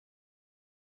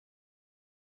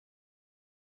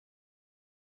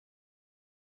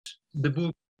the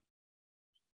book,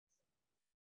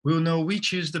 we'll know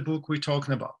which is the book we're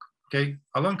talking about. Okay,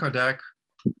 Allan Kardec,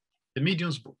 the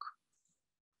Medium's book.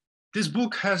 This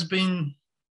book has been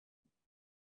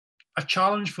a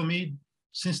challenge for me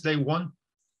since day one,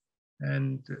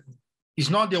 and it's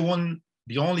not the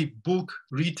only book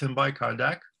written by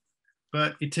Kardec,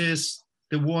 but it is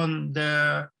the one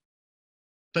that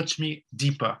touched me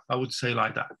deeper, I would say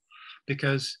like that,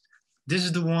 because this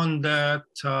is the one that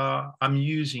I'm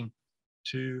using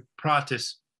to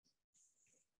practice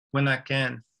when I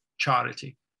can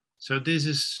charity. So this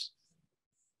is,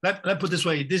 let's put it this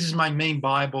way, this is my main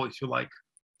Bible, if you like.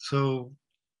 So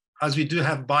as we do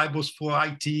have Bibles for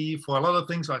IT, for a lot of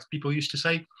things, as people used to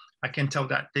say, I can tell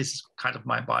that this is kind of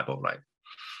my Bible, right?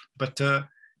 But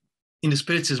in the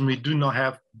Spiritism, we do not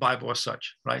have Bible as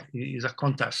such, right? It is a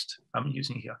contest I'm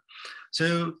using here.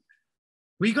 So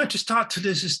we're going to start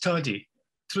this study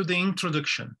through the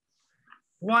introduction.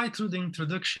 Why through the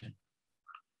introduction?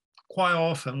 Quite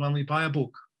often when we buy a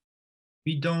book,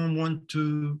 we don't want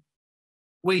to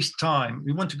waste time.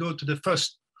 We want to go to the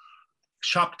first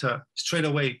chapter straight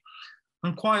away.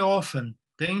 And quite often,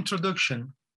 the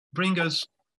introduction brings us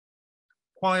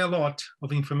quite a lot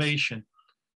of information,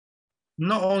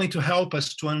 not only to help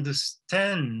us to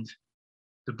understand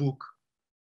the book,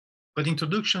 but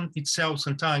introduction itself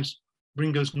sometimes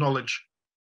brings us knowledge.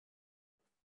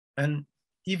 And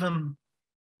even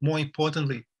more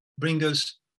importantly, bring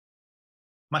us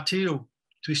material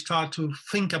to start to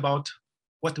think about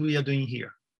what we are doing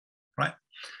here, right?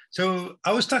 So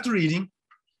I will start reading.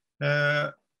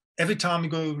 Every time we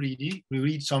go reading, we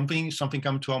read something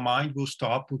comes to our mind, we'll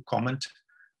stop, we'll comment,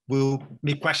 we'll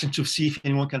make questions to see if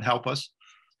anyone can help us.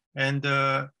 And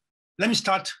let me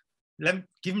start,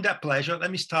 give me that pleasure.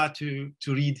 Let me start to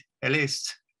read at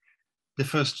least the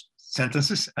first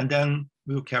sentences, and then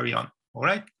we'll carry on, all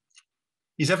right?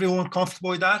 Is everyone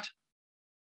comfortable with that?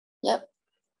 Yep.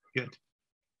 Good,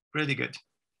 really good.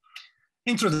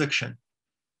 Introduction.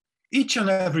 Each and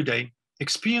every day,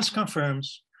 experience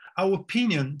confirms our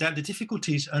opinion that the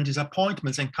difficulties and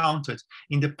disappointments encountered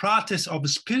in the practice of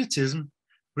Spiritism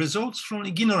results from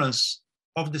ignorance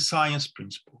of the science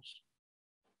principles.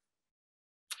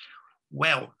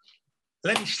 Well,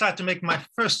 let me start to make my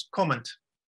first comment,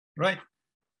 right?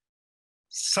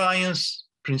 Science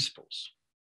principles.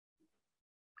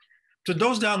 To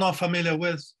those that are not familiar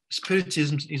with,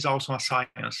 Spiritism is also a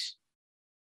science.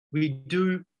 We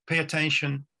do pay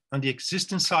attention on the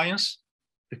existing science,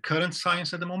 the current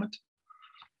science at the moment,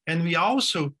 and we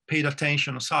also paid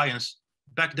attention on science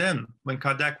back then when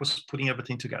Kardec was putting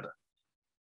everything together.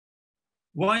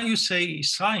 Why you say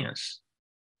science?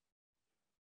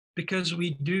 Because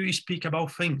we do speak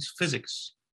about things,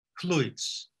 physics,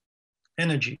 fluids,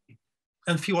 energy,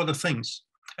 and a few other things.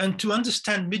 And to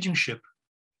understand mediumship,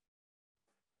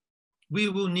 we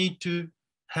will need to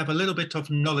have a little bit of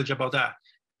knowledge about that.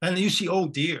 And you see, oh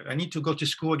dear, I need to go to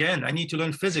school again. I need to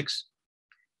learn physics.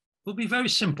 It will be very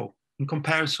simple in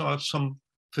comparison of some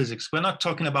physics. We're not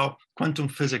talking about quantum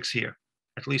physics here,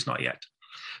 at least not yet.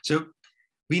 So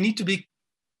we need to be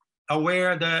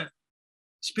aware that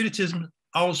Spiritism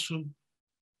also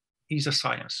is a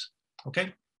science,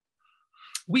 okay?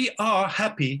 We are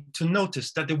happy to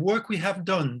notice that the work we have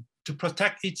done to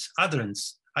protect its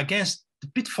adherents against the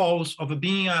pitfalls of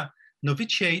being a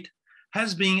novitiate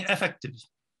has been effective,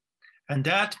 and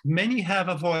that many have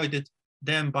avoided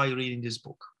them by reading this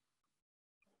book.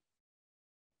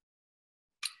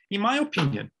 In my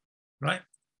opinion, right,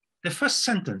 the first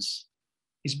sentence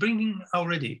is bringing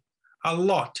already a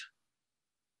lot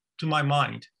to my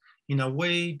mind in a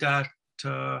way that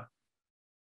I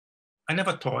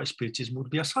never thought Spiritism would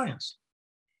be a science.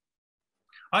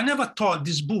 I never thought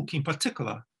this book in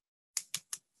particular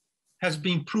has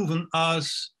been proven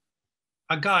as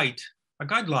a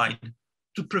guideline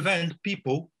to prevent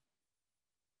people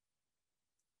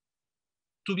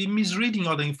to be misreading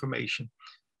other information,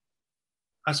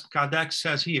 as Kardec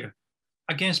says here,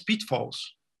 against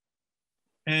pitfalls.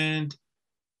 And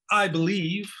I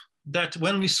believe that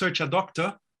when we search a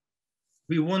doctor,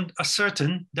 we want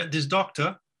ascertain that this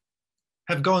doctor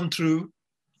have gone through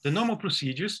the normal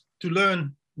procedures to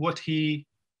learn what he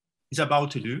is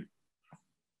about to do,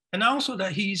 and also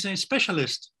that he is a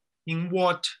specialist in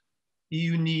what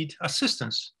you need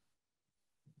assistance.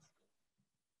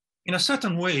 In a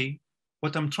certain way,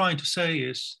 what I'm trying to say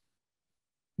is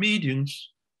mediums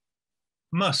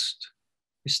must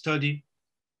study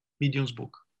medium's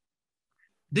book.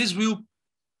 This will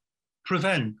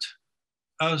prevent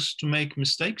us to make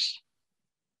mistakes.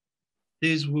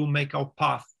 This will make our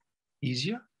path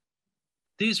easier.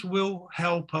 This will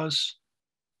help us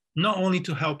not only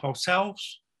to help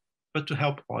ourselves, but to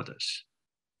help others.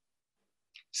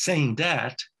 Saying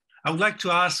that, I would like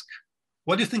to ask,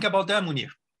 what do you think about that, Munir?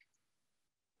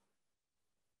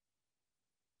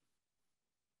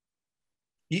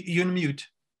 You're on mute.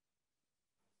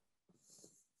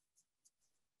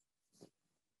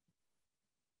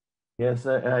 Yes,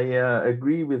 I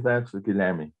agree with that,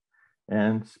 Guilherme.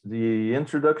 And the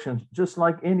introductions, just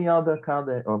like any other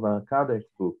Kardec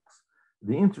books,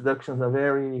 the introductions are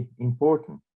very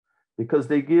important because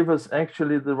they give us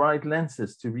actually the right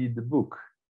lenses to read the book.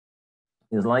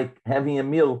 It's like having a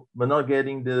meal, but not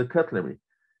getting the cutlery.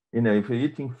 You know, if you're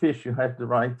eating fish, you have the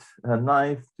right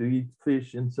knife to eat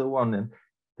fish and so on. And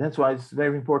that's why it's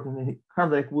very important.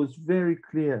 Kardec was very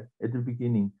clear at the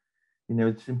beginning. You know,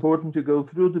 it's important to go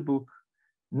through the book,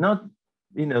 not,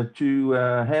 you know, to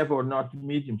have or not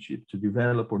mediumship, to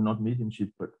develop or not mediumship,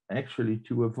 but actually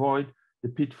to avoid the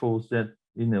pitfalls that,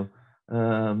 you know,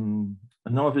 a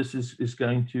novice is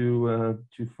going to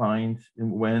find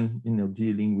when, you know,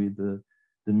 dealing with the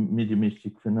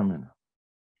mediumistic phenomena.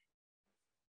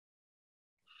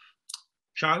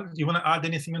 Charles, do you want to add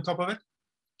anything on top of it?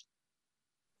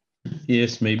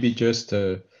 Yes, maybe just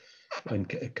when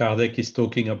Kardec is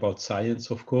talking about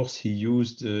science, of course, he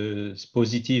used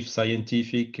positive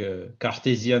scientific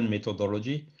Cartesian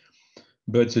methodology.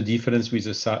 But the difference with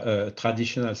the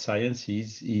traditional science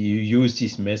is he used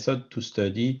this method to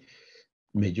study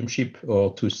mediumship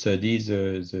or to study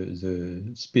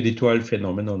the spiritual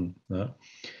phenomenon.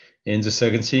 And the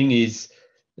second thing is,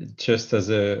 just as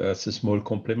a small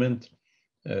compliment,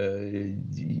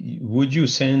 would you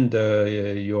send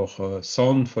your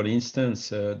son, for instance,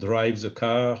 drive the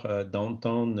car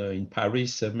downtown in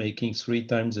Paris, making 3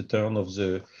 times the turn of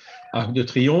the Arc de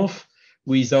Triomphe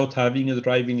without having a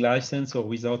driving license or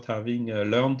without having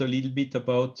learned a little bit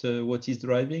about what is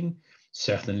driving?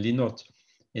 Certainly not.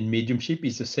 And mediumship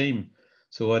is the same.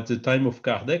 So at the time of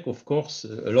Kardec, of course,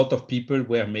 a lot of people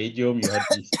were medium. You had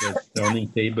this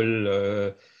turning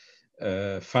table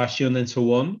fashion and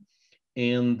so on.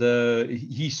 And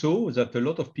he saw that a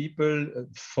lot of people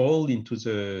fall into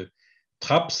the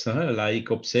traps, like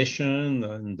obsession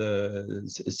and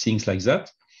things like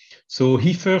that. So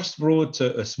he first wrote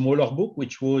a smaller book,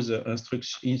 which was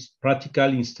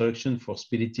practical instruction for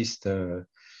Spiritist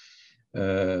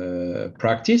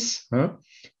practice.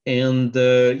 And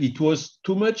it was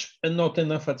too much and not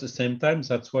enough at the same time.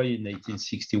 That's why in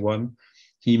 1861,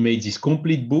 he made this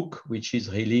complete book, which is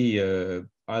really,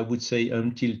 I would say,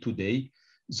 until today,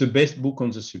 the best book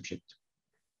on the subject.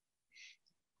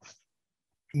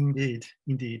 Indeed,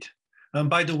 indeed. And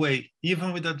by the way,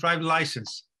 even with the drive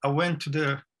license, I went to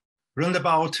the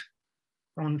roundabout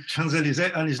on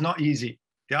Champs-Élysées, and it's not easy.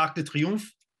 The Arc de Triomphe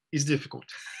is difficult,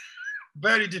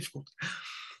 very difficult.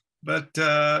 But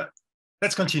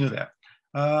let's continue there.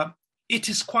 It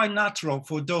is quite natural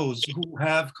for those who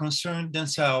have concerned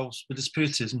themselves with the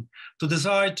Spiritism to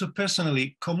desire to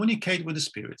personally communicate with the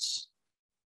spirits.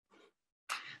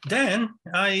 Then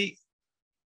I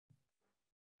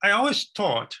always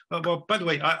thought, well, by the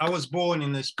way, I was born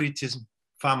in a Spiritism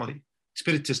family,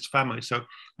 Spiritist family, so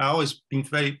I always been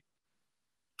very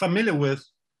familiar with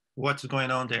what's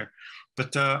going on there.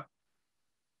 But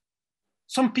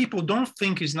some people don't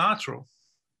think it's natural.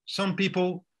 Some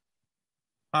people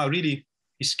are really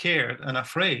scared and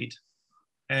afraid.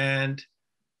 And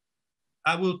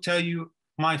I will tell you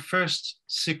my first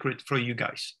secret for you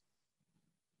guys.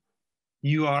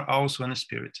 You are also in a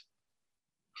spirit.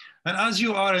 And as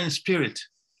you are in a spirit,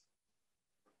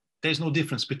 there's no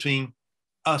difference between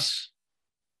us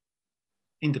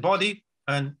in the body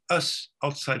and us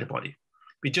outside the body.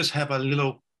 We just have a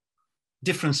little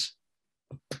difference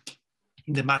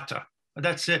in the matter.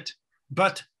 That's it.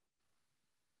 But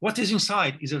what is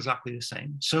inside is exactly the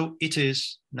same. So it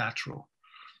is natural.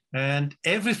 And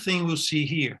everything we'll see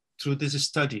here through this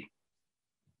study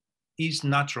is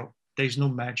natural. There's no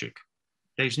magic.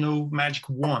 There's no magic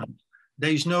wand.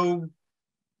 There's no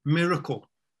miracle.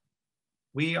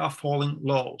 We are following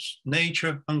laws,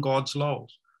 nature and God's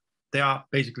laws. They are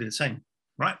basically the same,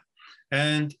 right?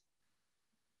 And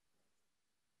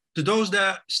to those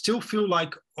that still feel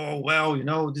like, oh, well, you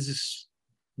know, this is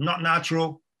not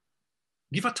natural,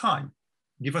 give it time.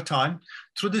 Give it time.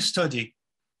 Through this study,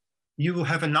 you will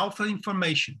have enough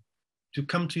information to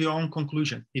come to your own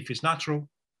conclusion if it's natural,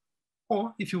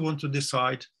 or if you want to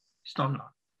decide it's not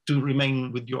to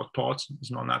remain with your thoughts, it's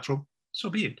not natural, so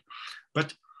be it.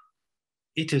 But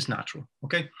it is natural,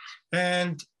 okay?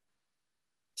 And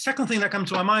second thing that comes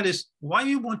to my mind is why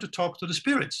you want to talk to the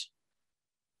spirits.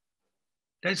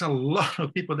 There's a lot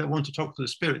of people that want to talk to the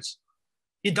spirits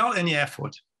without any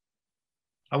effort.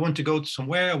 I want to go to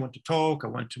somewhere, I want to talk, I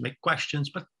want to make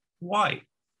questions, but Why?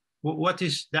 What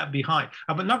is that behind?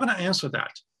 I'm not going to answer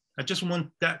that. I just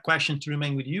want that question to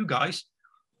remain with you guys.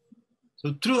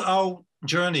 So through our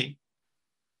journey,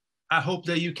 I hope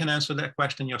that you can answer that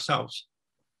question yourselves.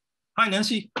 Hi,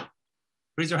 Nancy.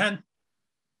 Raise your hand.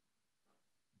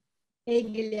 Hey,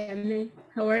 Guilherme.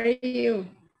 How are you?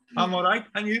 I'm all right.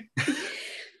 And you?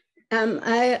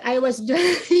 I was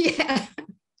just, yeah,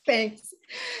 thanks.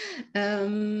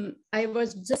 I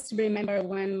was just remember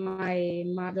when my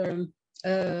mother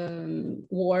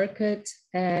worked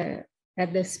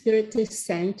at the Spiritist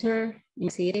Center in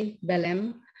the city,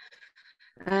 Belém.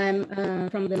 I'm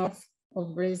from the north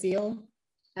of Brazil,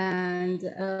 and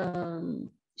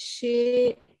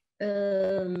she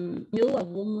knew a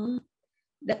woman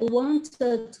that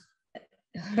wanted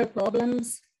her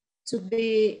problems to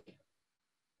be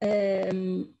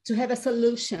to have a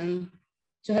solution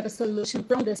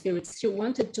from the spirits. She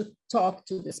wanted to talk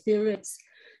to the spirits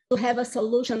to have a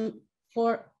solution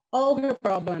for all her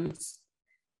problems.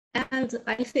 And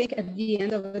I think at the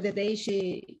end of the day,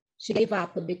 she gave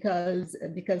up because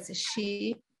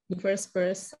she, the first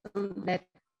person that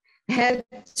had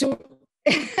to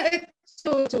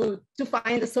to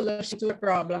find a solution to her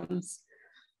problems.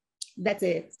 That's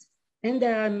it. And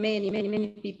there are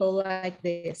many people like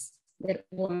this that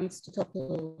wants to talk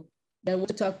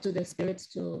to the spirits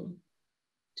to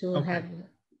okay. Have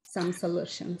some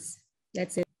solutions.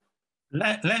 That's it.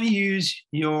 Let me use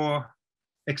your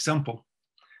example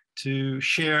to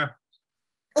share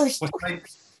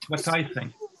what I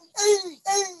think.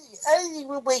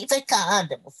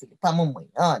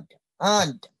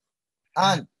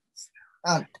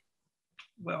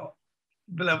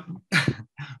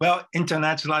 Well,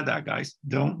 internet's like that, guys.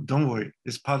 Don't worry.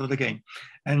 It's part of the game.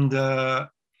 And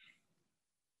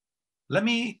let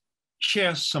me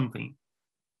share something.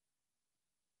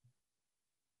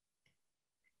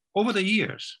 Over the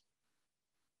years,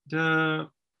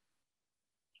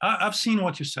 I've seen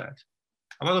what you said.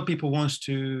 A lot of people want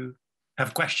to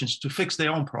have questions to fix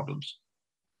their own problems.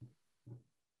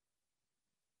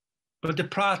 But the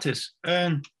practice,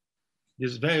 and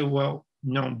this very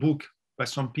well-known book by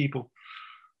some people,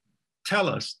 tell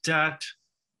us that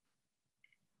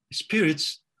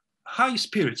spirits, high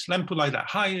spirits, let me put it like that,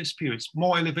 higher spirits,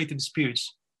 more elevated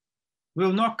spirits,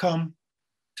 will not come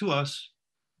to us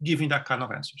giving that kind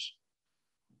of answers,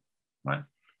 right?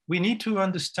 We need to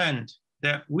understand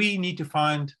that we need to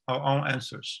find our own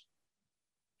answers.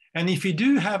 And if you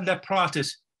do have that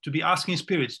practice to be asking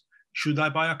spirits, should I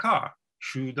buy a car?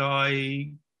 Should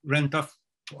I rent a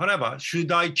whatever?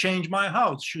 Should I change my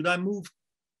house? Should I move?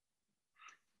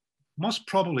 Most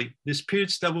probably the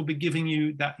spirits that will be giving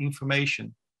you that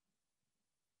information,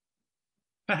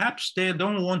 perhaps they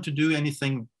don't want to do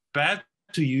anything bad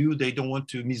to you. They don't want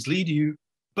to mislead you,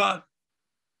 but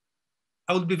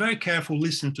I would be very careful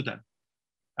listening to them.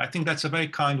 I think that's a very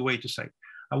kind way to say.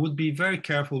 I would be very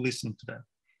careful listening to them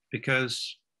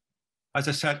because, as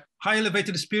I said, high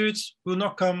elevated spirits will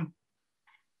not come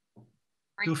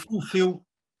to fulfill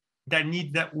that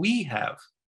need that we have.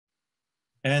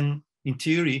 And in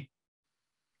theory,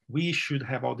 we should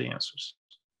have all the answers.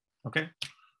 Okay?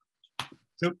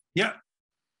 So, yeah.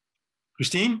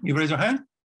 Christine, you raise your hand?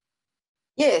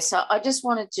 Yes, I just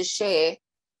wanted to share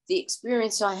the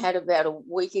experience I had about a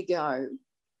week ago.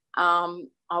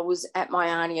 I was at my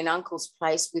auntie and uncle's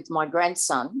place with my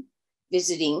grandson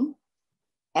visiting,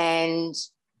 and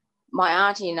my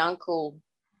auntie and uncle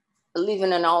live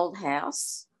in an old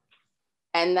house,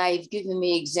 and they've given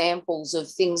me examples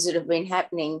of things that have been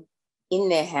happening in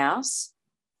their house,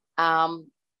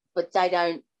 but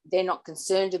they're not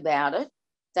concerned about it.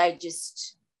 They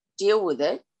just deal with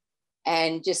it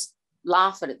and just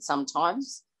laugh at it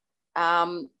sometimes.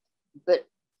 But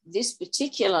this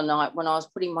particular night, when I was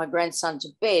putting my grandson to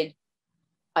bed,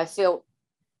 I felt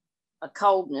a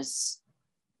coldness,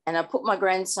 and I put my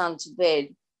grandson to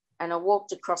bed and I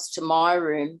walked across to my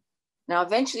room. Now, I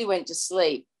eventually went to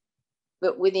sleep,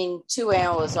 but within 2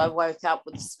 hours, I woke up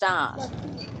with a start,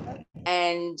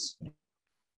 and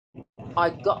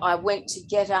I went to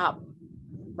get up,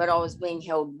 but I was being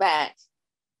held back,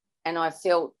 and I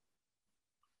felt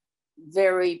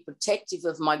very protective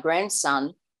of my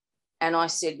grandson. And I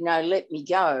said, no, let me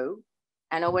go.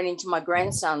 And I went into my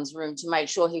grandson's room to make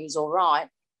sure he was all right.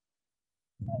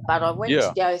 But I went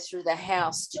to go through the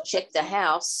house to check the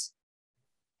house,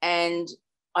 and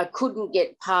I couldn't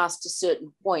get past a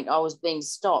certain point. I was being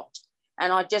stopped.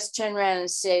 And I just turned around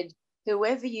and said,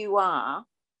 whoever you are,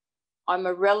 I'm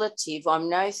a relative, I'm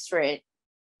no threat,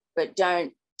 but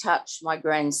don't touch my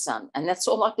grandson. And that's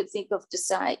all I could think of to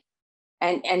say.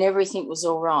 And everything was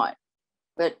all right.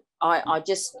 But I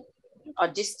just I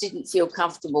just didn't feel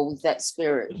comfortable with that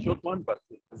spirit. A short one, but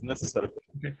it's necessary.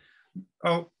 Okay.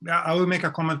 Oh, I will make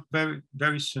a comment very,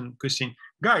 very soon, Christine.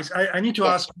 Guys, I need to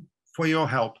ask for your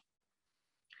help.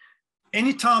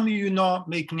 Anytime you're not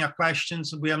making a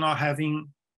questions, we are not having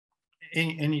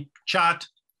any chat,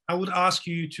 I would ask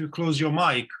you to close your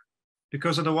mic,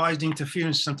 because otherwise the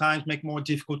interference sometimes make more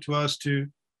difficult to us to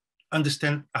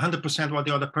understand 100% what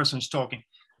the other person is talking.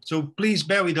 So please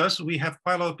bear with us. We have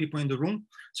quite a lot of people in the room.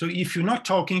 So if you're not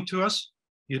talking to us,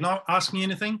 you're not asking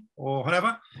anything or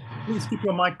whatever, please keep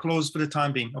your mic closed for the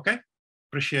time being, okay?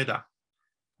 Appreciate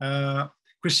that.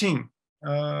 Christine,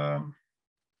 what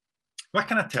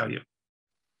can I tell you?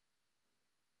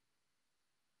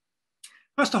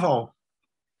 First of all,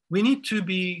 we need to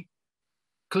be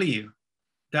clear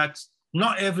that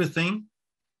not everything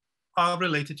are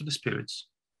related to the spirits.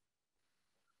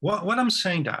 What I'm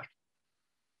saying that,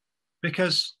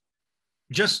 because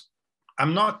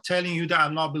I'm not telling you that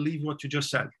I'm not believing what you just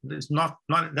said. It's not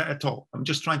that at all. I'm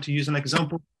just trying to use an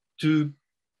example to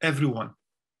everyone.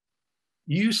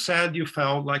 You said you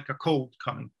felt like a cold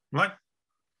coming, right?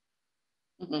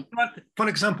 Mm-hmm. But for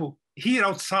example, here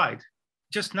outside,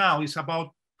 just now it's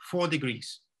about 4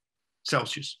 degrees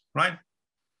Celsius, right?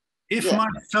 If my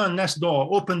son next door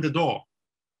opened the door,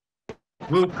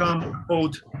 will come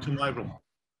cold to my room,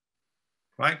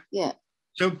 right? Yeah.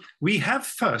 So we have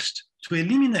first to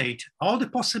eliminate all the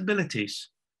possibilities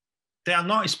that are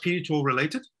not spiritual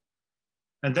related.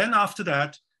 And then after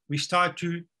that, we start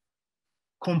to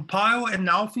compile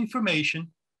enough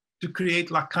information to create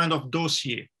like kind of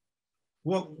dossier.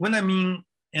 Well, when I mean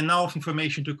enough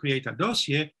information to create a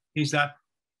dossier is that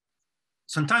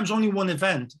sometimes only one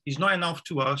event is not enough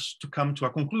to us to come to a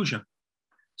conclusion.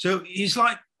 So it's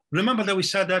like, remember that we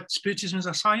said that Spiritism is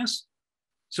a science?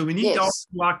 So we need to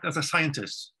act as a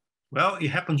scientist. Well, it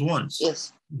happens once,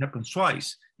 it happens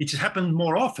twice, it has happened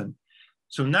more often.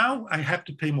 So now I have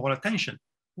to pay more attention.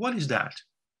 What is that?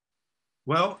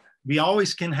 Well, we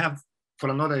always can have, for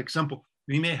another example,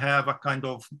 we may have a kind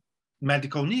of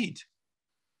medical need.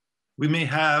 We may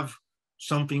have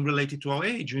something related to our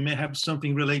age. We may have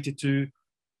something related to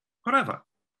whatever.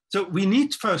 So we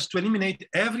need first to eliminate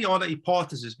every other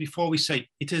hypothesis before we say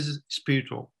it is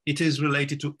spiritual. It is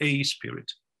related to a spirit,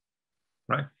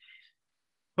 right?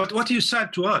 But what you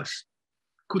said to us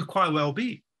could quite well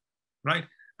be, right?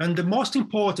 And the most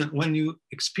important when you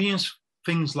experience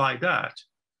things like that,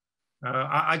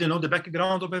 I don't know the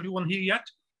background of everyone here yet,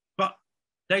 but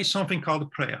there is something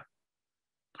called prayer.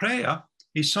 Prayer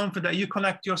is something that you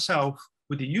connect yourself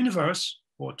with the universe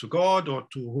or to God or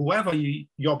to whoever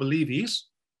your belief is.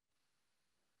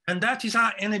 And that is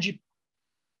our energy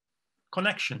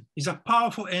connection. It's a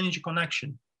powerful energy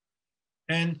connection.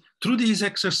 And through this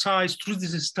exercise, through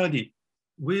this study,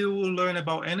 we will learn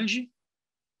about energy.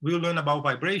 We will learn about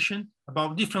vibration,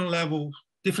 about different levels,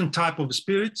 different type of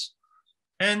spirits,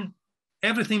 and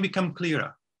everything become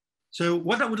clearer. So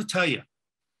what I would tell you,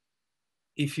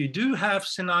 if you do have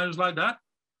scenarios like that,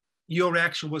 your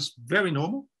reaction was very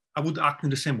normal. I would act in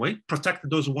the same way, protect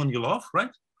those one you love,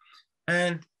 right?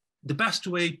 And the best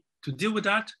way to deal with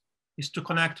that is to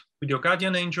connect with your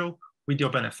guardian angel, with your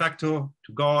benefactor,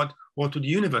 to God, or to the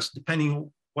universe, depending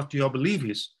on what your belief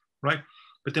is, right?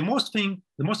 But the most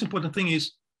important thing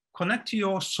is connect to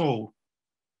your soul,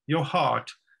 your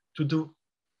heart, to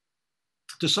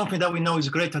something that we know is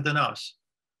greater than us.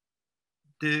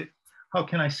 How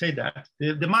can I say that?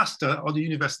 The master of the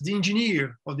universe, the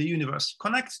engineer of the universe,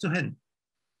 connects to him.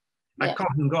 I call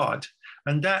him God.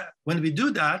 And that when we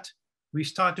do that, we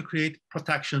start to create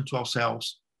protection to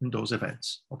ourselves in those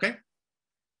events, okay?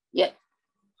 Yeah.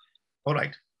 All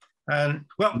right. And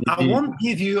well, I won't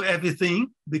give you everything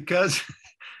because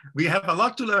we have a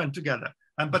lot to learn together.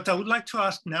 But I would like to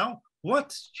ask now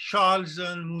what Charles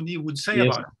and Mouni would say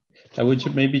about it. I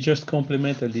would maybe just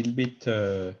complement a little bit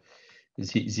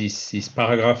this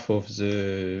paragraph of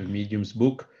the Medium's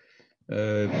book.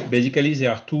 Basically,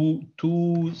 there are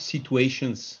two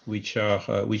situations which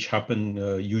happen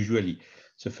usually.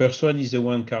 The first one is the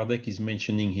one Kardec is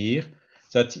mentioning here,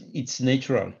 that it's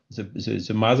natural.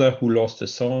 The mother who lost a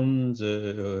son,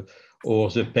 or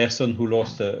the person who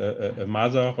lost a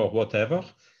mother or whatever,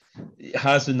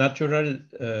 has a natural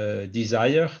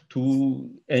desire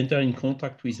to enter in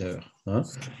contact with her.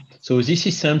 So this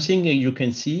is something you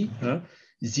can see.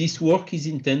 This work is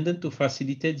intended to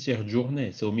facilitate their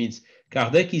journey. So it means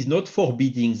Kardec is not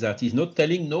forbidding that. He's not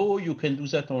telling, no, you can do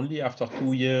that only after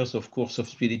 2 years of course of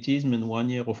Spiritism and 1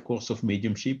 year of course of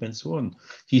mediumship and so on.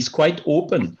 He's quite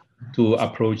open to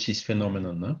approach this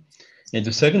phenomenon. And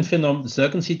the second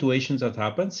situation that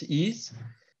happens is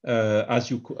as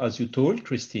you told,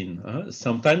 Christine,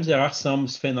 sometimes there are some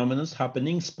phenomena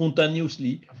happening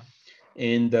spontaneously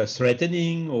and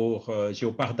threatening or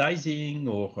jeopardizing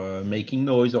or making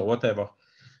noise or whatever.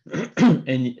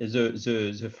 And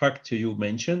the fact you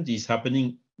mentioned is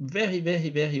happening very, very,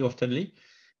 very oftenly.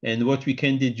 And what we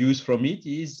can deduce from it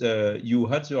is you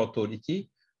had the authority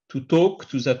to talk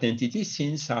to that entity,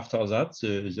 since after that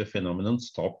the phenomenon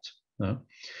stopped.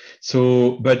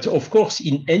 So, but of course,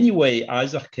 in any way,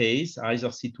 either case,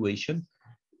 either situation,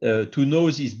 to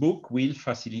know this book will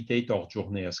facilitate our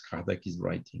journey as Kardec is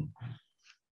writing.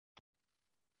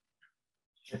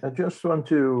 I just want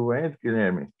to add,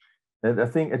 Guilherme, that I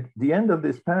think at the end of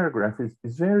this paragraph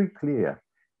is very clear.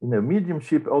 You know,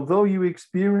 mediumship, although you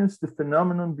experience the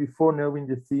phenomenon before knowing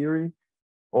the theory,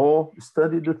 or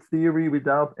study the theory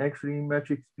without actually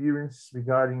much experience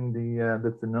regarding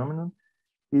the phenomenon,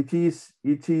 it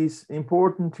is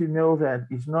important to know that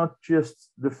it's not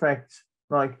just the fact,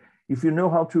 like if you know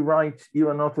how to write, you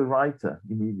are not a writer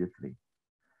immediately,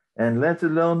 and let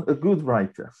alone a good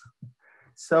writer.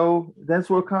 So that's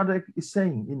what Kardec is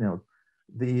saying. You know,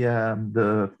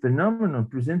 the phenomenon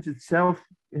presents itself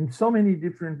in so many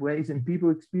different ways, and people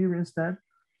experience that,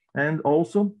 and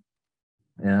also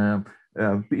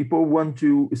people want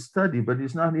to study, but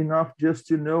it's not enough just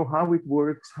to know how it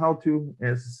works, how to,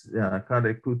 as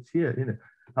Kardec puts here, you know,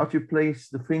 how to place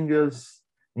the fingers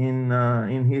in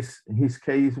his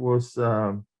case was,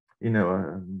 you know,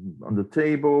 on the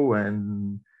table,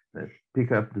 and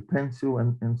pick up the pencil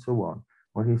and so on.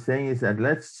 What he's saying is that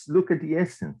let's look at the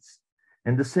essence,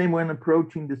 and the same when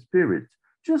approaching the spirit.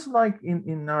 Just like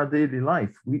in our daily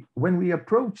life, when we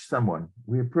approach someone,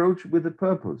 we approach with a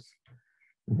purpose.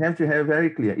 We have to have very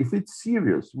clear. If it's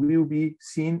serious, we will be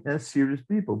seen as serious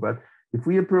people. But if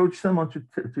we approach someone to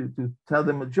tell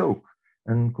them a joke,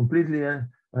 and completely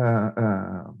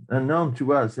unknown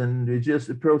to us, and we just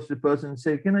approach the person and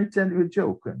say, "Can I tell you a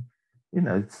joke?" And you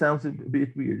know, it sounds a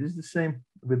bit weird. It's the same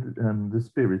with the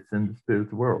spirits and the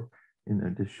spirit world. You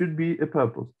know, there should be a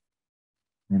purpose.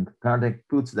 And Kardec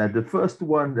puts that the first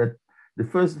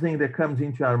thing that comes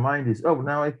into our mind is, oh,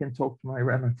 now I can talk to my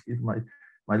relatives,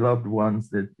 my loved ones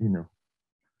that, you know,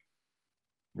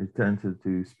 return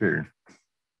to spirit.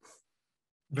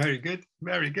 Very good,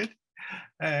 very good.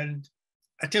 And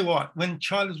I tell you what, when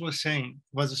Charles was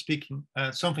speaking,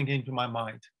 something came to my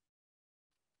mind.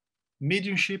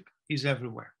 Mediumship is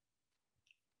everywhere.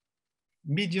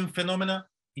 Medium phenomena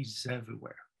is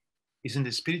everywhere. It's in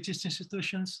the Spiritist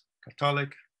institutions,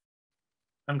 Catholic,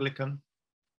 Anglican,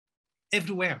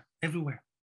 everywhere, everywhere.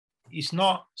 It's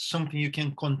not something you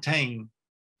can contain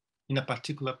in a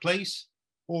particular place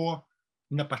or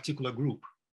in a particular group,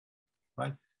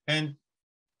 right? And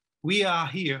we are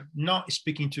here not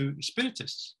speaking to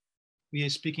Spiritists. We are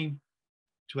speaking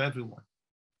to everyone,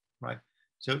 right?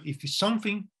 So if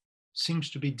something seems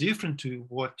to be different to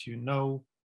what you know,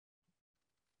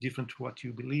 different to what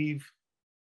you believe,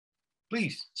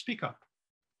 please speak up.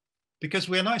 Because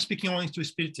we are not speaking only to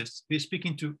Spiritists, we're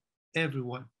speaking to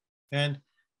everyone. And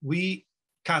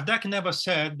Kardec never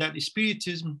said that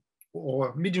Spiritism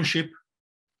or mediumship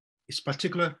is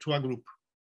particular to a group.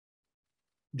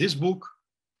 This book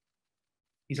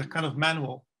is a kind of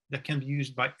manual that can be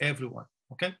used by everyone,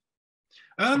 okay?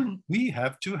 We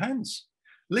have two hands.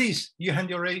 Liz, you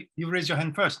raise your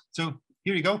hand first. So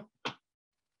here you go.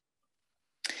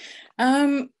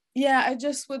 Yeah, I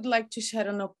just would like to share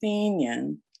an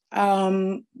opinion.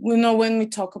 We know when we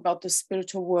talk about the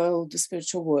spiritual world,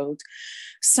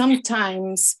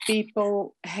 sometimes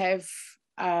people have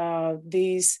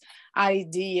this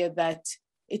idea that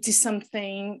it is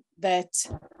something that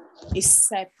is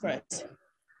separate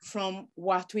from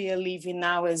what we are living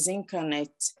now as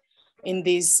incarnate in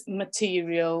this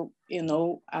material,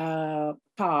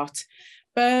 part.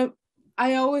 But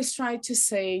I always try to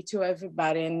say to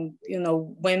everybody, and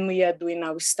when we are doing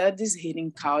our studies here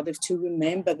in Cardiff, to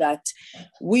remember that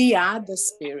we are the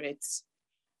spirits,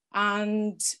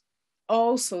 and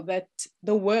also that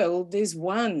the world is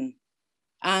one,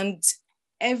 and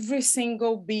every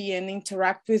single being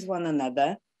interact with one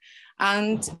another,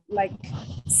 and like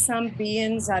some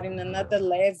beings are in another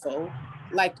level,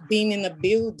 like being in a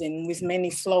building with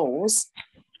many floors,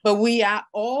 but we are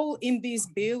all in this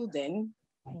building.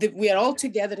 We are all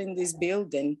together in this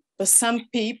building, but some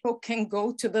people can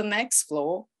go to the next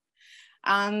floor.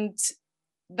 And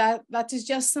that is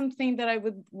just something that I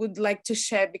would like to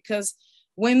share, because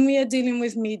when we are dealing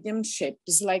with mediumship,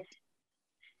 it's like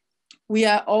we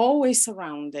are always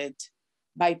surrounded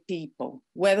by people,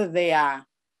 whether they are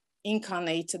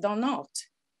incarnated or not.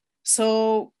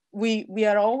 So we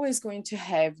are always going to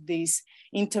have this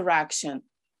interaction.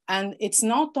 And it's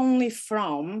not only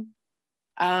from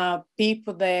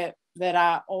people that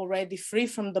are already free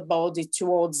from the body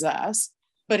towards us,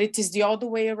 but it is the other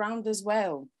way around as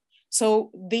well. So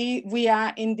we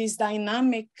are in this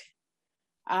dynamic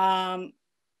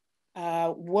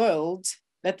world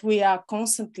that we are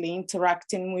constantly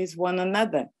interacting with one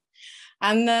another.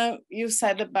 And you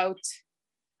said about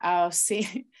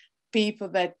see people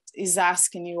that is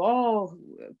asking you, oh,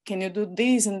 can you do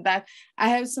this and that? I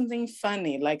have something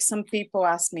funny, like some people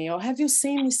ask me, oh, have you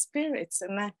seen spirits?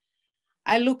 And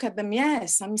I look at them,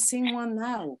 yes, I'm seeing one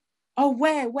now. Oh,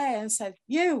 where? And I said,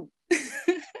 you.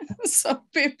 So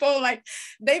people like,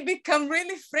 they become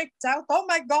really freaked out. Oh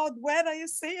my God, where are you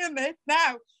seeing it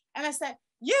now? And I said,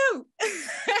 you.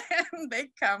 And they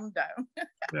calm down.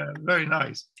 Yeah, very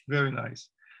nice, very nice.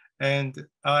 And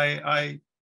I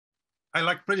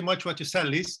like pretty much what you said,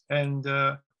 Liz. And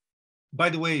by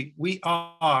the way, we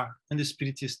are in the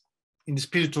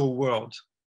spiritual world.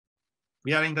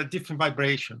 We are in a different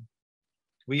vibration.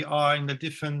 We are in a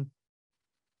different,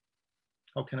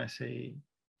 how can I say?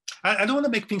 I don't want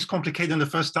to make things complicated the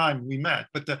first time we met,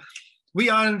 but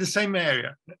we are in the same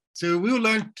area. So we will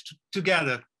learn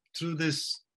together through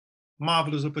this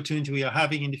marvelous opportunity we are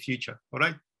having in the future, all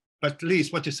right? But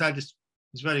Liz, what you said is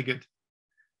very good.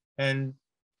 And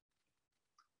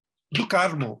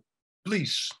GUILHERME,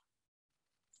 please.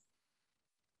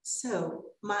 So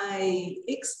my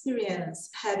experience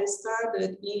had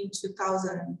started in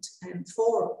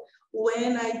 2004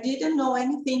 when I didn't know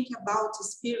anything about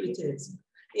Spiritism,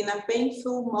 in a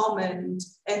painful moment,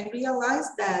 and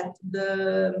realized that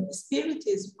the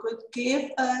Spiritism could give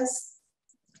us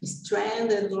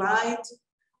strength and light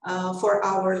for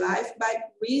our life by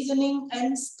reasoning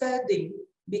and studying,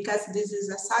 because this is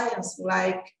a science,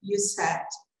 like you said.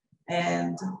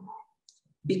 And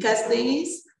because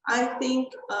this, I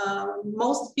think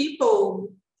most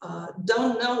people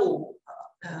don't know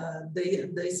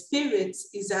the spirits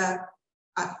is a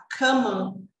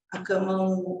common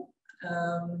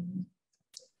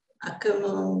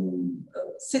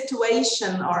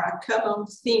situation or a common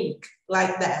thing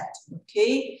like that,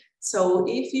 okay? So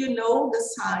if you know the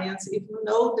science, if you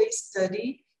know the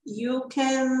study, you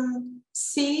can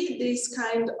see this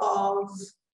kind of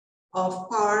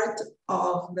part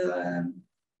of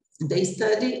the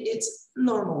study. It's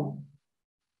normal.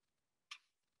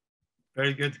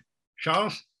 Very good.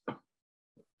 Charles?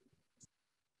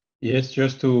 Yes,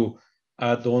 just to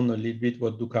add on a little bit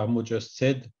what GUILHERME just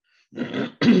said.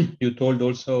 You told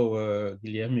also,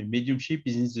 Guilherme, mediumship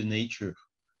is in the nature.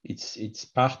 It's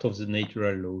part of the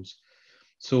natural laws.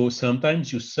 So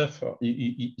sometimes you suffer,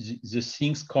 the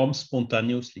things come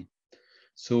spontaneously.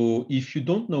 So if you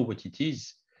don't know what it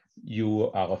is,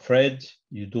 you are afraid,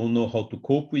 you don't know how to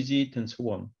cope with it, and so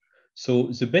on. So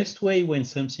the best way when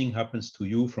something happens to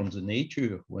you from the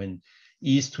nature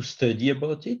is to study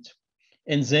about it.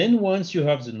 And then once you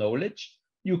have the knowledge,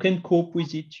 you can cope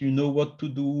with it, you know what to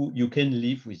do, you can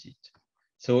live with it.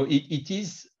 So it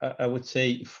is, I would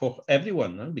say, for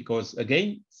everyone, huh? Because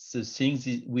again, the things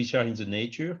which are in the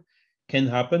nature can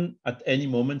happen at any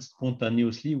moment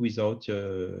spontaneously without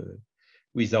you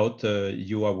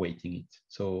awaiting it.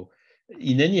 So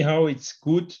in anyhow, it's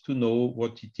good to know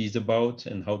what it is about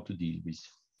and how to deal with.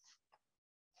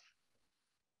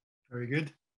 Very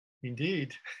good,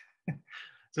 indeed.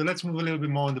 So let's move a little bit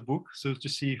more in the book, so to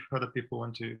see if other people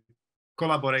want to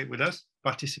collaborate with us,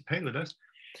 participate with us.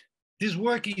 This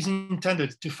work is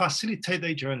intended to facilitate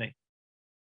their journey.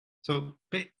 So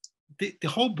the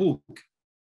whole book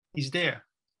is there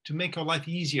to make our life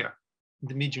easier in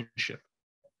the mediumship.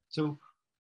 So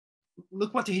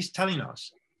look what he's telling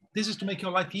us. This is to make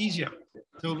your life easier.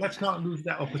 So let's not lose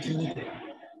that opportunity.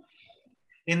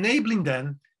 Enabling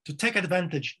them to take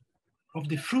advantage of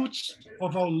the fruits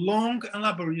of our long and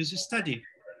laborious study.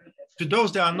 To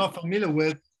those that are not familiar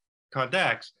with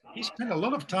Kardec, he spent a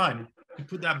lot of time to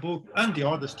put that book and the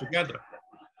others together.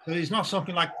 So it's not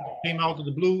something like it came out of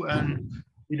the blue and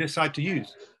we decide to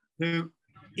use. So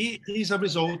it is a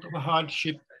result of a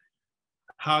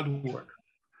hard work.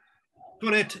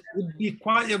 But it would be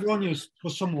quite erroneous for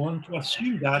someone to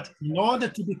assume that in order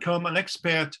to become an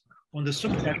expert on the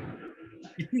subject,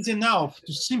 it is enough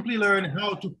to simply learn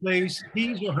how to place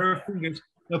his or her fingers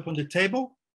up on the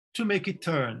table to make it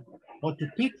turn, or to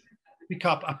pick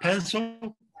up a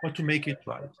pencil, or to make it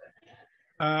right.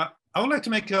 I would like to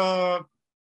make a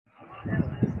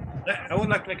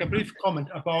brief comment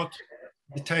about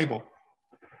the table.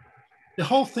 The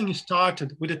whole thing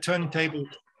started with a turntable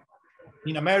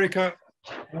in America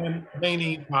and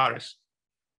mainly in Paris.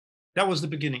 That was the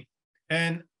beginning.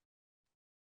 And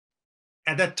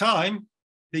at that time,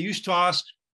 they used to ask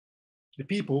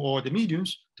the people or the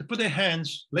mediums to put their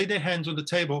hands, lay their hands on the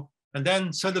table, and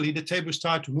then suddenly the table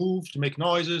start to move, to make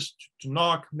noises, to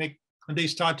knock, and they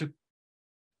start to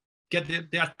get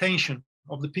the attention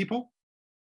of the people,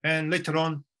 and later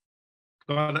on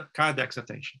got Kardec's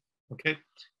attention. Okay,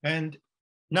 and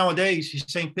nowadays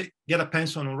he's saying get a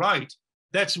pencil and write.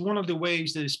 That's one of the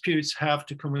ways that the spirits have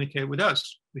to communicate with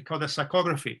us. We call that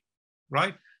psychography,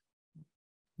 right?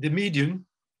 The medium,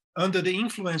 under the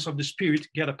influence of the spirit,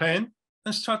 get a pen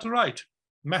and start to write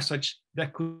message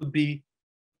that could be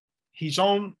his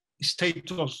own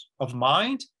state of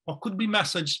mind, or could be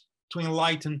message to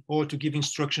enlighten or to give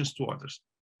instructions to others.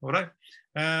 All right.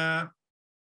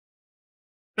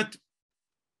 But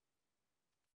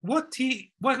what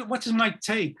is my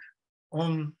take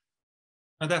on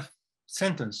that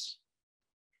sentence?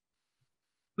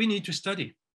 We need to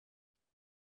study.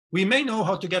 We may know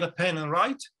how to get a pen and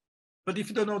write, but if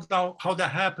you don't know how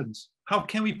that happens, how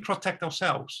can we protect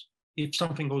ourselves if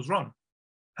something goes wrong?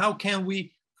 How can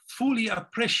we fully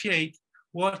appreciate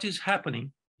what is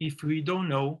happening if we don't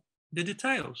know the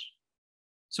details?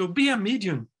 So be a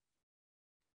medium,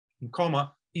 in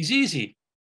comma, is easy.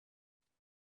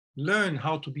 Learn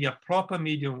how to be a proper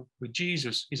medium with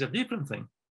Jesus is a different thing,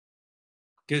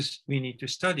 because we need to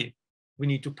study, we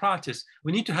need to practice,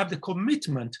 we need to have the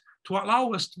commitment to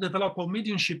allow us to develop our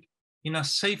mediumship in a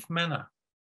safe manner.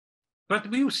 But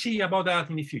we will see about that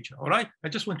in the future, all right? I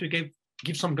just want to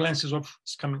give some glances of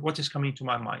what is coming to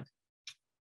my mind.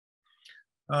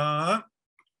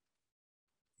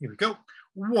 Here we go.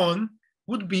 One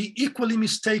would be equally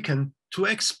mistaken to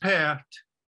expect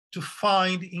to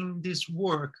find in this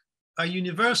work a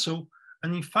universal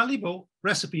and infallible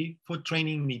recipe for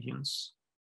training mediums.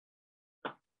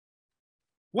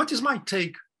 What is my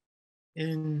take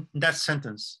in that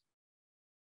sentence?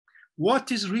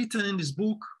 What is written in this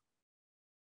book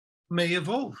may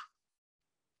evolve.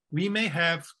 We may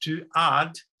have to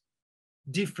add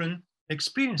different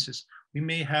experiences. We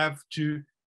may have to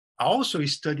also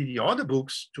study the other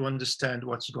books to understand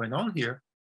what's going on here.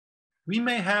 We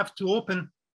may have to open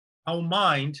our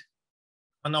mind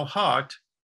and our heart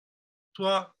to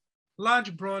a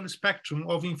large, broad spectrum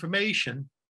of information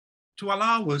to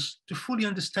allow us to fully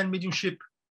understand mediumship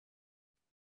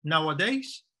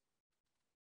nowadays,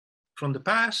 from the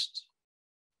past.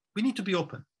 We need to be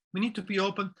open. We need to be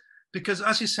open because,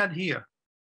 as he said here,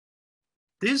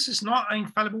 this is not an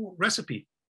infallible recipe.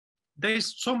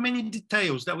 There's so many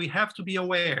details that we have to be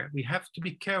aware. We have to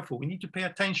be careful. We need to pay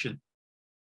attention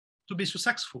to be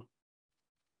successful.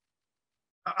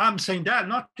 I'm saying that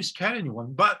not to scare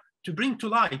anyone, but to bring to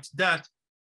light that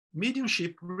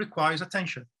mediumship requires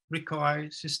attention,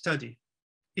 requires study.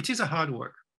 It is a hard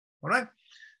work, all right?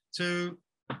 So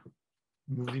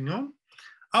moving on.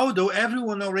 Although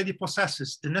everyone already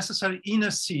possesses the necessary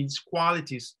inner seeds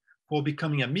qualities for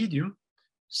becoming a medium,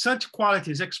 such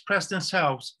qualities express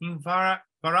themselves in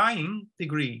varying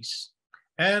degrees,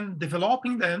 and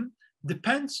developing them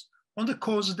depends on the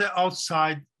causes that are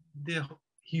outside the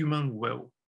human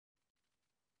will.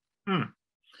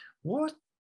 What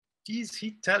is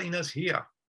he telling us here?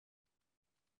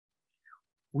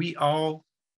 We all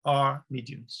are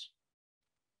mediums.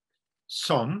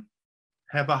 Some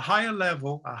have a higher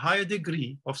level, a higher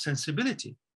degree of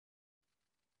sensibility.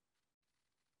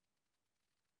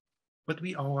 But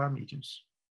we all are mediums.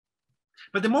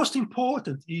 But the most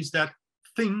important is that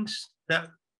things that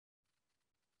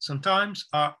sometimes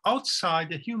are outside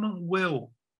the human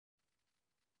will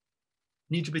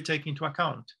need to be taken into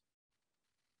account.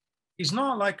 It's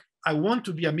not like I want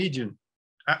to be a medium,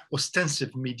 an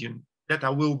ostensive medium, that I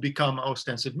will become an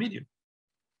ostensive medium.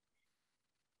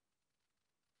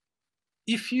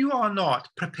 If you are not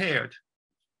prepared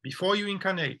before you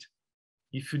incarnate,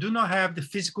 if you do not have the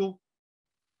physical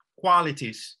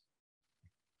qualities,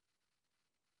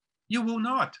 you will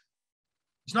not.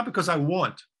 It's not because I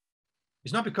want.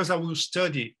 It's not because I will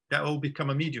study that I will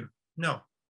become a medium. No,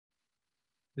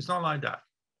 it's not like that.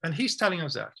 And he's telling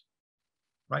us that,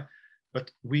 right?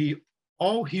 But we,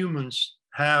 all humans,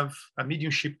 have a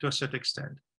mediumship to a certain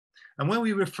extent. And when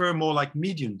we refer more like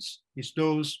mediums, it's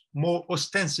those more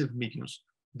ostensive mediums,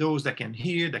 those that can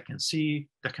hear, that can see,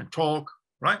 that can talk,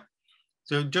 right?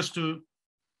 So just to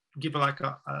give like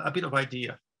a bit of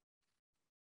idea.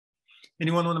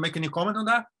 Anyone want to make any comment on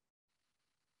that?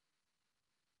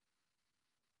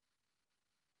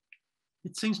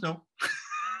 It seems no.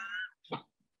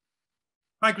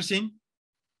 Hi, Christine.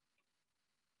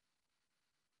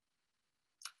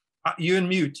 You're on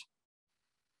mute.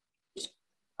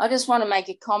 I just want to make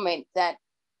a comment that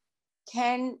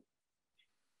can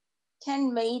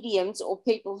mediums or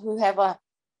people who have a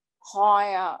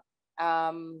higher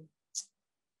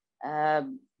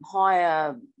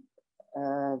higher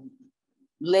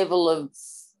level of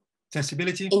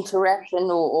sensibility, interaction,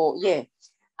 or yeah,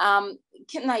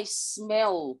 can they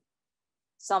smell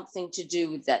something to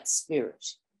do with that spirit?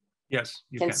 Yes,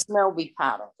 you can smell be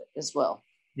part of it as well?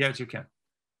 Yes, you can.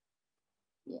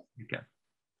 Yeah, you can.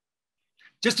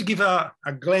 Just to give a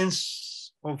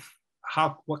glance of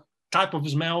what type of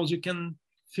smells you can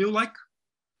feel like.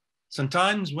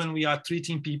 Sometimes when we are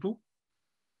treating people,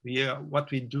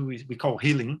 what we do is we call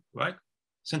healing, right?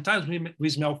 Sometimes we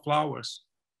smell flowers,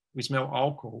 we smell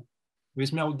alcohol, we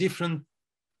smell different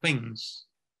things.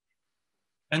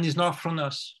 And it's not from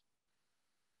us.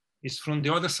 It's from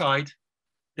the other side.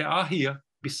 They are here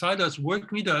beside us, working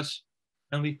with us.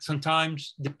 And we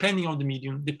sometimes, depending on the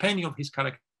medium, depending on his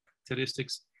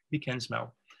characteristics, we can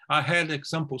smell. I had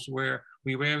examples where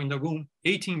we were in the room,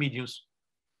 18 mediums,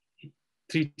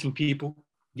 treating people,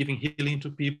 giving healing to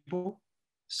people.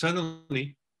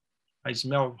 Suddenly, I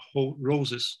smell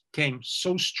roses came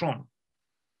so strong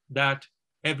that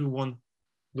everyone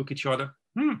look at each other.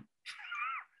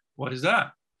 What is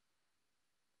that?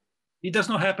 It does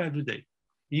not happen every day.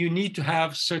 You need to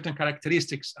have certain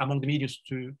characteristics among the mediums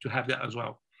to have that as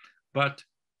well. But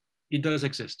it does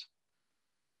exist.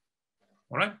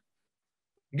 All right?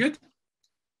 Good?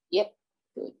 Yep,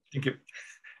 good. Thank you.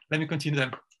 Let me continue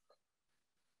then.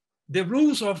 The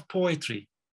rules of poetry,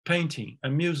 painting,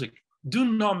 and music do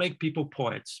not make people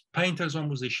poets, painters, or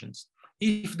musicians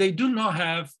if they do not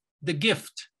have the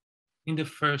gift in the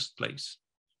first place.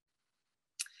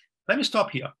 Let me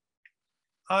stop here.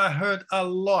 I heard a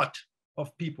lot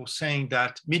of people saying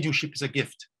that mediumship is a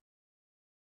gift.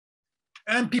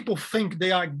 And people think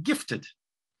they are gifted.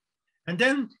 And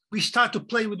then we start to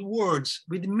play with words,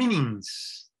 with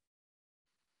meanings.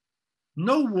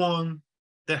 No one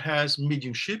that has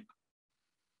mediumship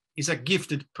is a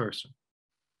gifted person,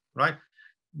 right?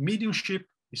 Mediumship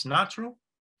is natural,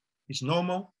 is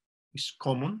normal, is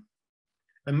common.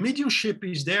 And mediumship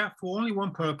is there for only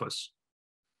one purpose: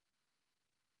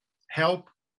 help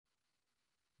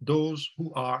those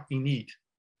who are in need,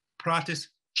 practice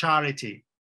charity.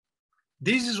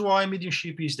 This is why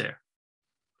mediumship is there.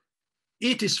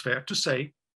 It is fair to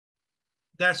say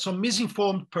that some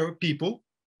misinformed people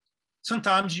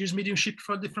sometimes use mediumship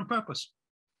for a different purpose.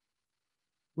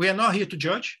 We are not here to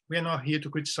judge. We are not here to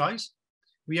criticize.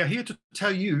 We are here to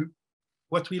tell you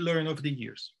what we learned over the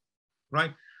years,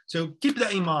 right? So keep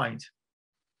that in mind.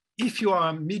 If you are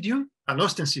a medium, an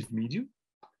ostensive medium,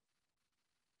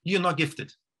 you're not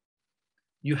gifted.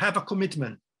 You have a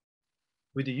commitment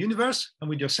with the universe and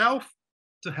with yourself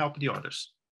to help the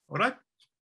others. All right?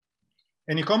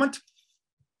 Any comment?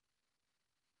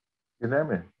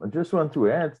 Guilherme, I just want to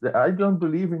add that I don't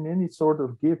believe in any sort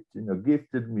of gift,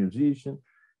 gifted musician,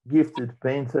 gifted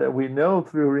painter. We know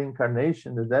through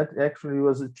reincarnation that actually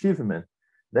was achievement.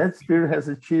 That spirit has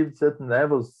achieved certain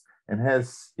levels and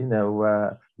has,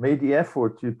 made the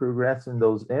effort to progress in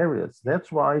those areas.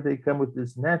 That's why they come with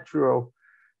this natural,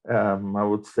 I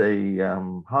would say,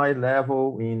 high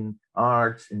level in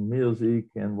art, in music,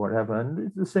 and whatever. And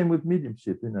it's the same with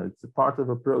mediumship. It's a part of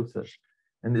a process,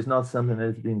 and it's not something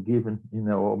that's been given,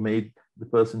 or made the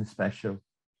person special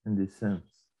in this sense.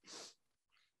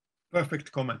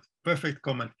 Perfect comment. Perfect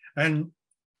comment. And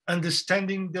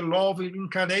understanding the law of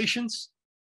incarnations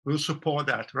will support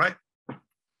that, right?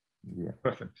 Yeah.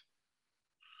 Perfect.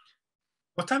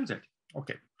 What time is it?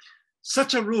 Okay.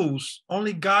 Such a rules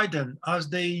only guide them as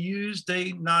they use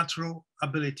their natural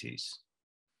abilities.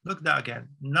 Look at that again,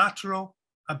 natural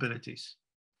abilities.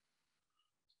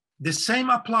 The same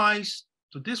applies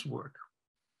to this work.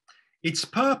 Its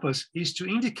purpose is to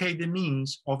indicate the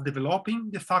means of developing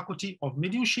the faculty of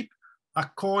mediumship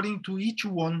according to each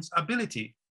one's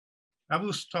ability. I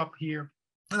will stop here.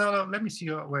 No, let me see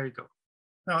where you go.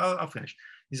 No, I'll finish.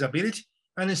 His ability,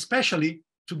 and especially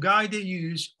to guide the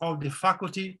use of the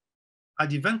faculty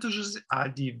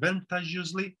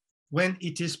advantageously when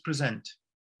it is present.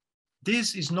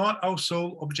 This is not our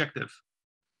sole objective,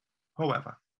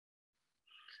 however.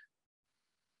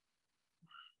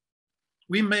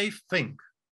 We may think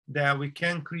that we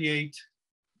can create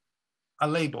a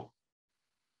label,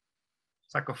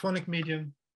 psychophonic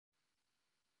medium,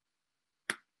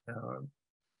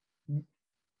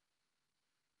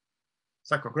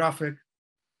 psychographic,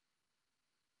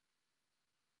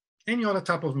 any other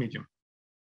type of medium.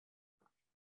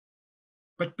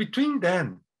 But between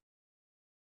them,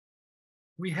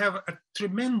 we have a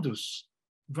tremendous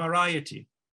variety.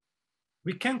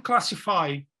 We can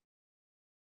classify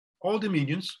all the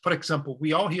mediums. For example,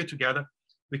 we all here together,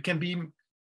 we can be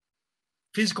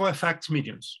physical effects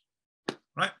mediums,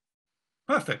 right?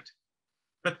 Perfect.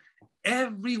 But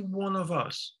every one of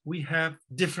us, we have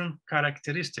different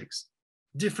characteristics,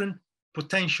 different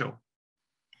potential,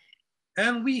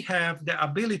 and we have the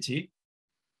ability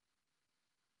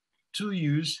to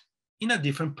use in a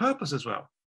different purpose as well.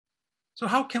 So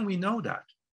how can we know that?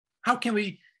 How can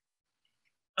we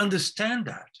understand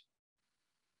that?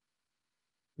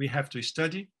 We have to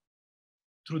study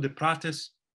through the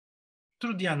practice,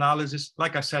 through the analysis.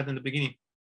 Like I said in the beginning,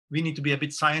 we need to be a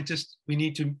bit scientist. We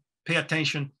need to pay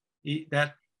attention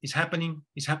that it's happening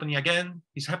again,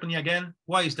 it's happening again.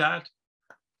 Why is that?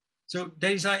 So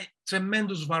there is a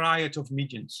tremendous variety of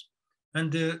mediums.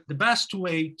 And the best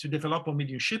way to develop a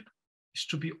mediumship is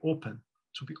to be open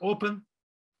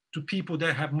to people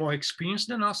that have more experience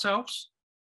than ourselves.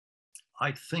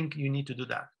 I think you need to do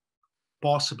that.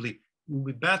 Possibly it will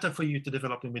be better for you to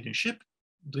develop a mediumship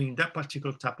doing that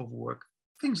particular type of work,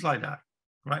 things like that,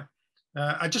 right?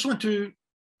 I just want to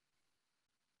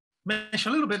mention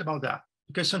a little bit about that,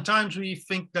 because sometimes we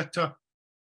think that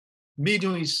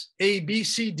medium is A, B,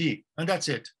 C, D, and that's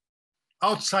it.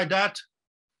 Outside that,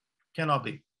 cannot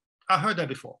be. I heard that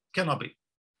before, cannot be.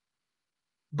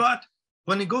 But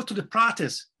when we go to the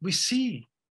practice, we see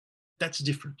that's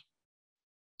different.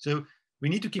 So we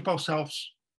need to keep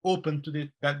ourselves open to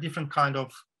that different kind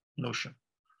of notion.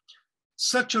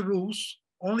 Such a rules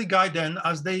only guide them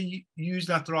as they use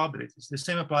natural abilities. The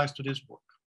same applies to this work.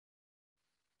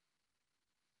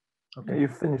 Okay, you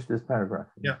finished this paragraph.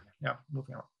 Yeah,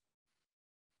 moving on.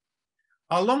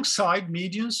 Alongside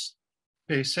mediums,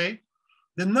 per se,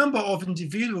 the number of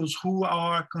individuals who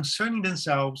are concerning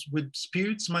themselves with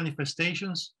spirits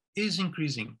manifestations is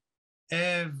increasing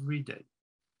every day.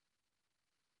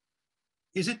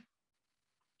 Is it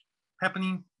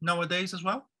happening nowadays as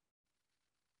well?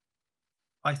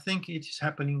 I think it is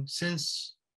happening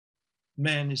since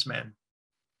man is man,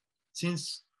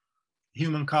 since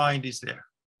humankind is there.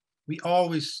 We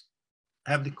always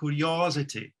have the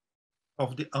curiosity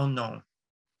of the unknown.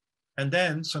 And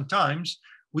then sometimes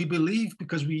we believe,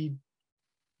 because we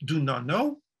do not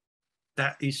know,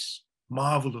 that is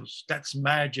marvelous, that's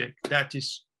magic, that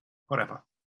is whatever.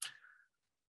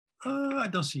 I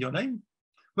don't see your name.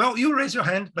 Well, you raise your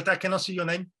hand, but I cannot see your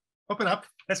name. Open up,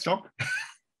 let's talk.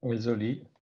 Désolé.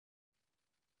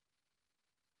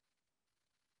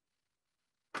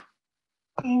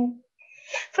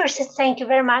 First, thank you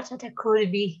very much that I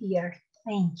could be here.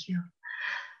 Thank you.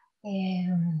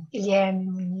 Guilherme,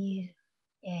 Munir,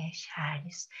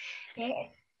 Charles. I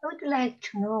would like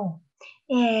to know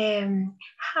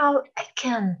how I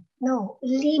can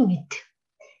limit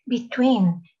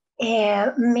between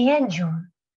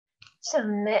medium,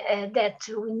 some that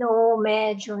we know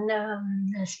medium,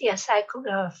 see a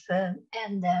psychograph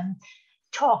and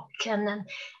talk, and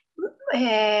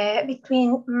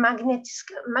between magnetic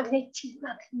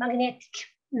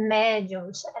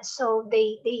mediums. So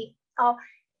they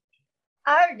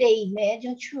are they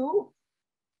medium too,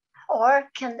 or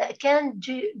can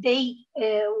they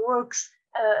works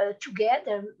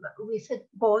together with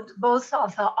both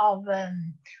of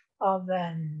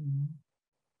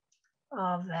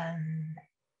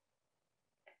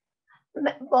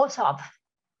both of,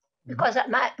 because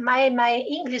my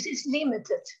English is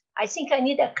limited. I think I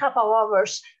need a couple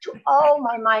hours to all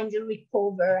my mind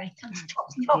recover. I can't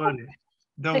talk now.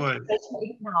 Don't worry.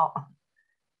 Now.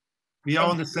 We are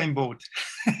on the same boat.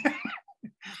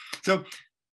 So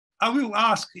I will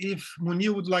ask if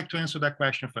Munir would like to answer that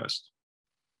question first.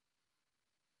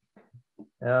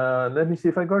 Let me see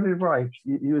if I got it right.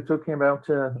 You were talking about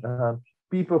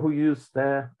people who use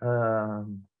their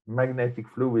magnetic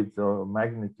fluids or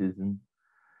magnetism.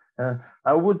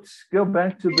 I would go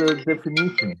back to the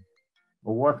definition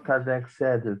of what Kardec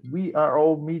said, that we are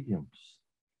all mediums.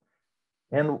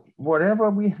 And whatever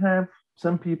we have,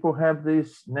 some people have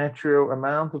this natural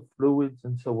amount of fluids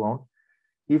and so on.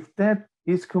 If that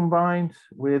is combined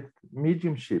with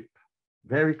mediumship,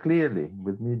 very clearly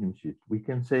with mediumship, we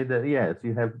can say that, yes,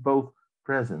 you have both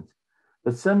present.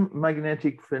 But some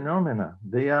magnetic phenomena,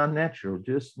 they are natural,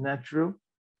 just natural.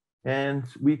 And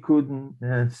we couldn't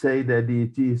say that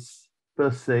it is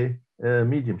per se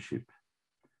mediumship,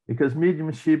 because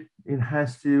mediumship, it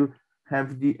has to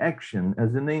have the action,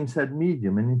 as the name said,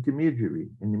 medium, an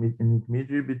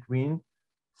intermediary between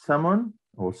someone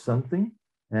or something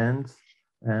and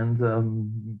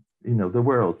the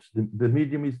world. The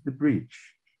medium is the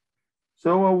bridge.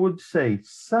 So I would say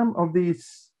some of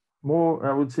these more,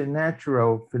 I would say,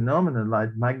 natural phenomena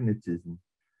like magnetism,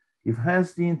 if it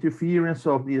has the interference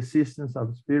of the assistance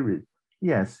of spirit,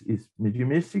 yes, it's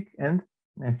mediumistic and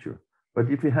natural. But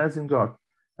if it hasn't got,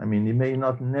 it may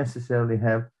not necessarily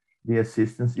have the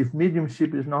assistance. If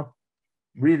mediumship is not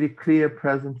really clear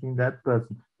present in that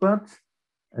person. But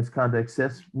as Kardec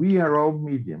says, we are all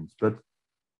mediums. But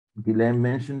Guilherme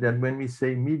mentioned that when we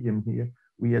say medium here,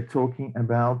 we are talking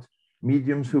about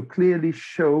mediums who clearly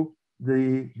show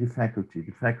the faculty.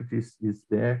 The faculty is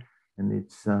there, and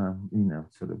it's you know,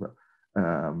 sort of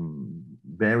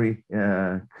very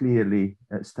clearly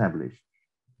established.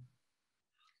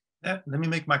 Let me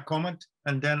make my comment,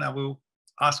 and then I will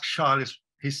ask Charles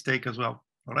his take as well.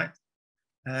 All right.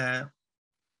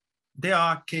 There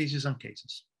are cases and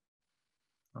cases.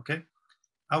 Okay.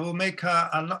 I will make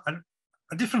a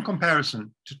different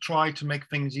comparison to try to make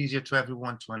things easier to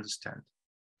everyone to understand.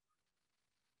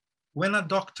 When a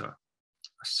doctor,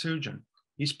 a surgeon,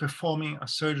 is performing a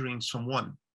surgery in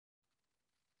someone,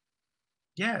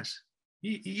 yes,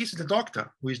 he is the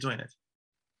doctor who is doing it.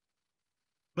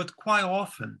 But quite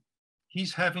often,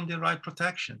 he's having the right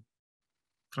protection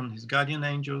from his guardian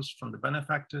angels, from the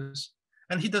benefactors,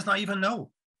 and he does not even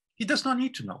know. He does not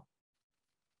need to know.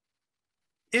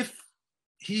 If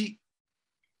he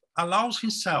allows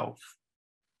himself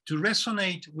to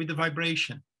resonate with the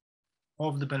vibration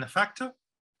of the benefactor,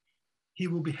 he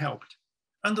will be helped.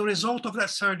 And the result of that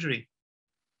surgery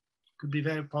could be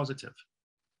very positive.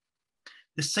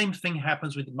 The same thing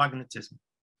happens with magnetism.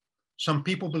 Some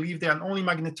people believe they are only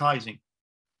magnetizing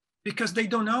because they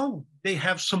don't know they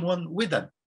have someone with them.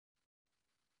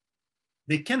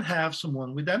 They can have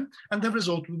someone with them and the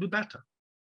result will be better.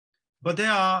 But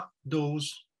there are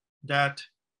those that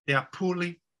they are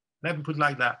poorly, let me put it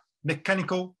like that,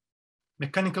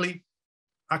 mechanically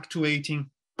actuating.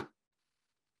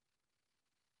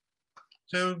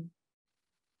 So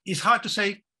it's hard to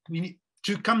say. We need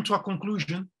to come to a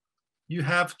conclusion. You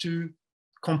have to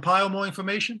compile more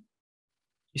information,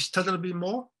 study a little bit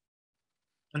more,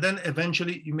 and then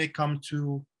eventually you may come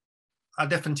to a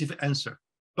definitive answer.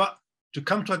 But to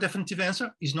come to a definitive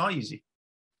answer is not easy.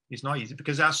 It's not easy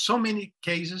because there are so many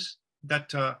cases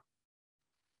that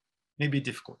may be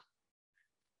difficult.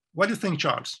 What do you think,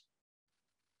 Charles?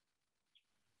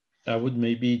 I would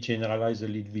maybe generalize a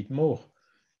little bit more.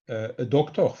 A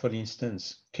doctor, for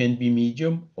instance, can be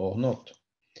medium or not.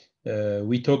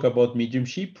 We talk about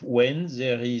mediumship when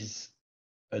there is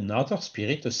another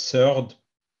spirit, a third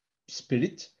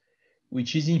spirit,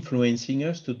 which is influencing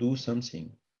us to do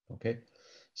something. Okay,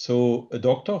 so a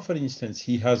doctor, for instance,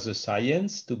 he has the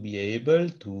science to be able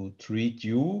to treat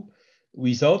you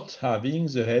without having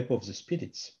the help of the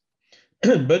spirits.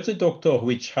 But the doctor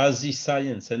which has this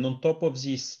science and on top of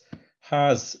this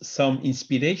has some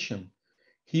inspiration,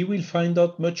 he will find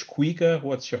out much quicker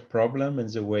what's your problem and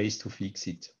the ways to fix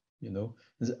it, you know.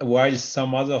 While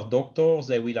some other doctors,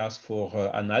 they will ask for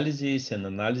analysis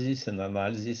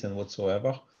and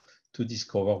whatsoever to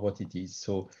discover what it is.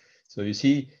 So you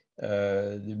see,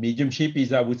 the mediumship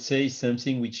is, I would say,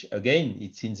 something which, again,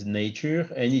 it's in the nature,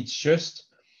 and it's just,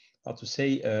 how to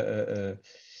say,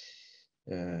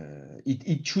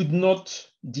 it should not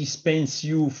dispense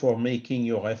you for making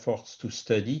your efforts to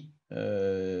study.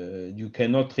 You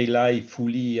cannot rely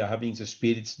fully having the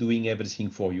spirits doing everything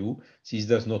for you. This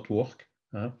does not work.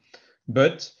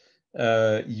 But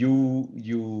when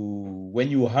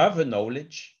you have a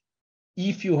knowledge,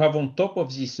 if you have on top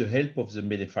of this the help of the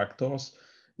benefactors,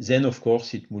 then of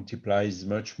course it multiplies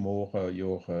much more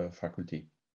your faculty.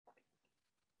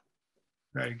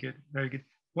 Very good, very good.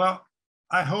 Well,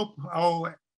 I hope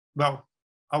our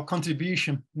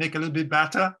contribution make a little bit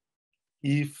better.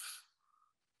 If,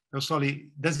 sorry,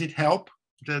 does it help?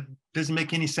 That doesn't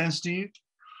make any sense to you?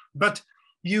 But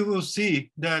you will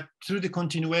see that through the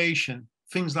continuation,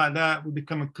 things like that will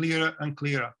become clearer and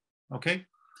clearer. Okay,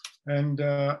 and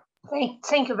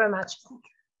thank you very much.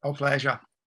 Our pleasure.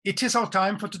 It is our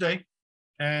time for today,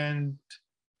 and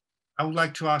I would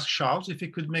like to ask Charles if he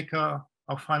could make our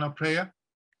final prayer.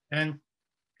 And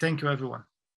thank you, everyone.